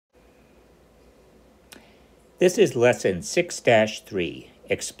This is Lesson 6-3,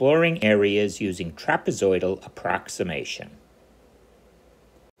 Exploring Areas Using Trapezoidal Approximation.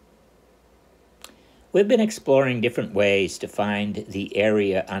 We've been exploring different ways to find the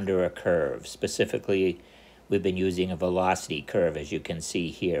area under a curve. Specifically, we've been using a velocity curve, as you can see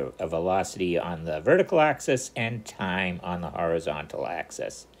here, a velocity on the vertical axis and time on the horizontal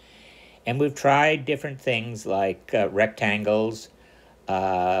axis. And we've tried different things like rectangles,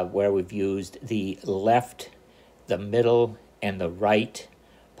 where we've used the left, the middle, and the right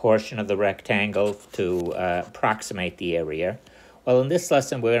portion of the rectangle to approximate the area. Well, in this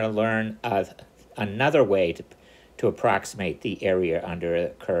lesson, we're going to learn another way to approximate the area under a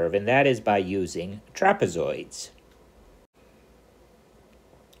curve, and that is by using trapezoids.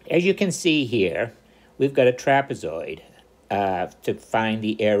 As you can see here, we've got a trapezoid to find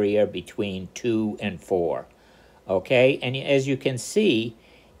the area between 2 and 4. Okay, and as you can see,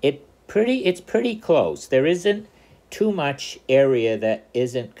 it's pretty close. There isn't too much area that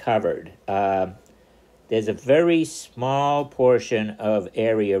isn't covered. There's a very small portion of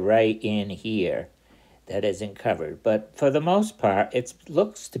area right in here that isn't covered. But for the most part, it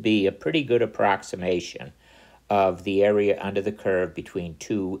looks to be a pretty good approximation of the area under the curve between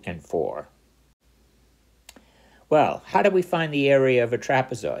 2 and 4. Well, how do we find the area of a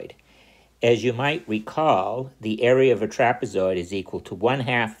trapezoid? As you might recall, the area of a trapezoid is equal to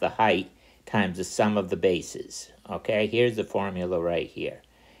 1/2 the height times the sum of the bases. Okay, here's the formula right here.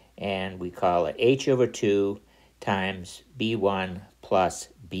 And we call it h over 2 times b1 plus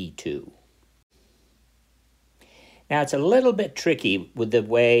b2. Now, it's a little bit tricky with the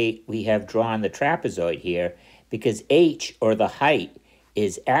way we have drawn the trapezoid here, because h, or the height,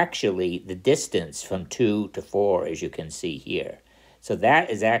 is actually the distance from 2 to 4, as you can see here. So that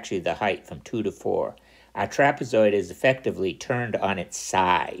is actually the height from 2 to 4. Our trapezoid is effectively turned on its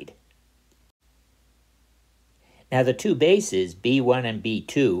side. Now, the two bases, B1 and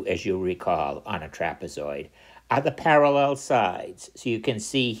B2, as you'll recall on a trapezoid, are the parallel sides. So you can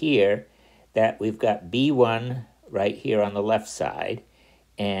see here that we've got B1 right here on the left side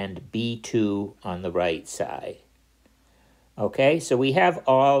and B2 on the right side. Okay, so we have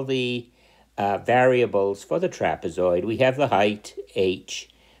all the variables for the trapezoid. We have the height, h.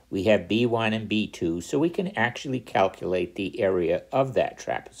 We have B1 and B2, so we can actually calculate the area of that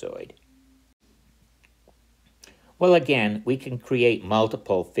trapezoid. Well, again, we can create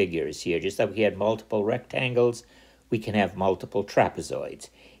multiple figures here. Just like we had multiple rectangles, we can have multiple trapezoids.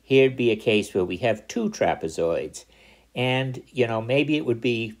 Here'd be a case where we have 2 trapezoids. And, maybe it would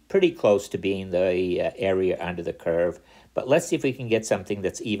be pretty close to being the area under the curve. But let's see if we can get something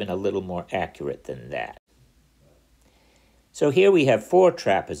that's even a little more accurate than that. So here we have 4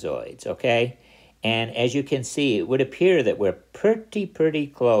 trapezoids, okay? And as you can see, it would appear that we're pretty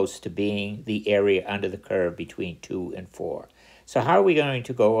close to being the area under the curve between 2 and 4. So how are we going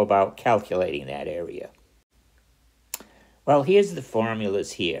to go about calculating that area? Well, here's the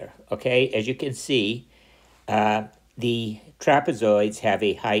formulas here, okay? As you can see, the trapezoids have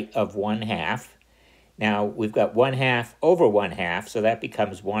a height of 1/2. Now, we've got 1/2 over 1/2, so that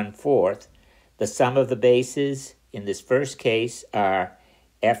becomes 1/4. The sum of the bases in this first case are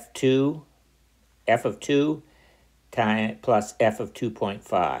f of 2 plus f of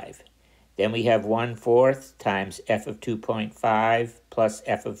 2.5. Then we have 1/4 times f of 2.5 plus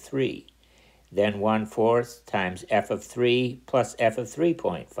f of 3. Then 1/4 times f of 3 plus f of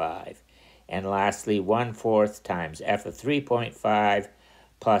 3.5. And lastly, 1/4 times f of 3.5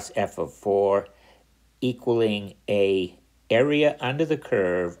 plus f of 4, equaling a area under the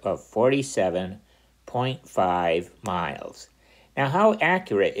curve of 47.5 miles. Now, how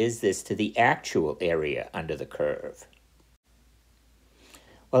accurate is this to the actual area under the curve?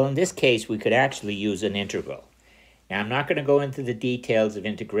 Well, in this case, we could actually use an integral. Now, I'm not going to go into the details of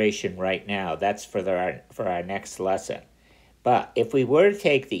integration right now. That's for our next lesson. But if we were to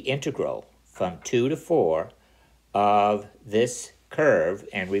take the integral from 2 to 4 of this curve,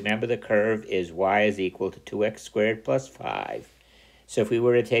 and remember the curve is y is equal to 2x squared plus 5. So if we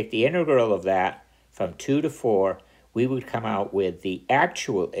were to take the integral of that from 2 to 4, we would come out with the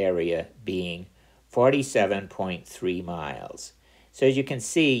actual area being 47.3 miles. So as you can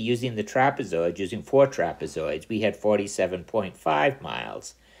see, using the trapezoid, using 4 trapezoids, we had 47.5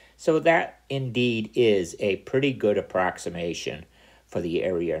 miles. So that indeed is a pretty good approximation for the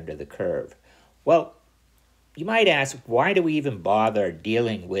area under the curve. Well, you might ask, why do we even bother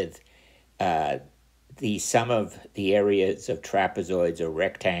dealing with the sum of the areas of trapezoids or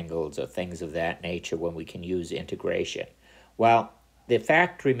rectangles or things of that nature when we can use integration? Well, the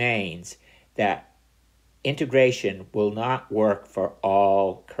fact remains that integration will not work for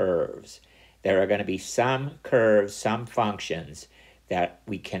all curves. there are going to be some curves, some functions that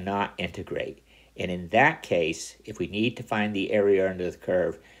we cannot integrate. And in that case, if we need to find the area under the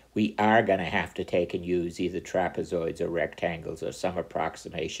curve, we are going to have to take and use either trapezoids or rectangles or some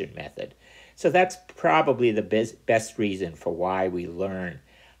approximation method. So that's probably the best reason for why we learn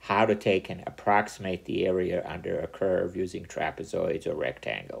how to take and approximate the area under a curve using trapezoids or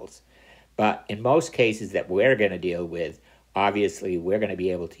rectangles. But in most cases that we're going to deal with, obviously we're going to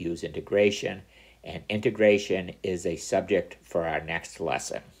be able to use integration, and integration is a subject for our next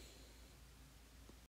lesson.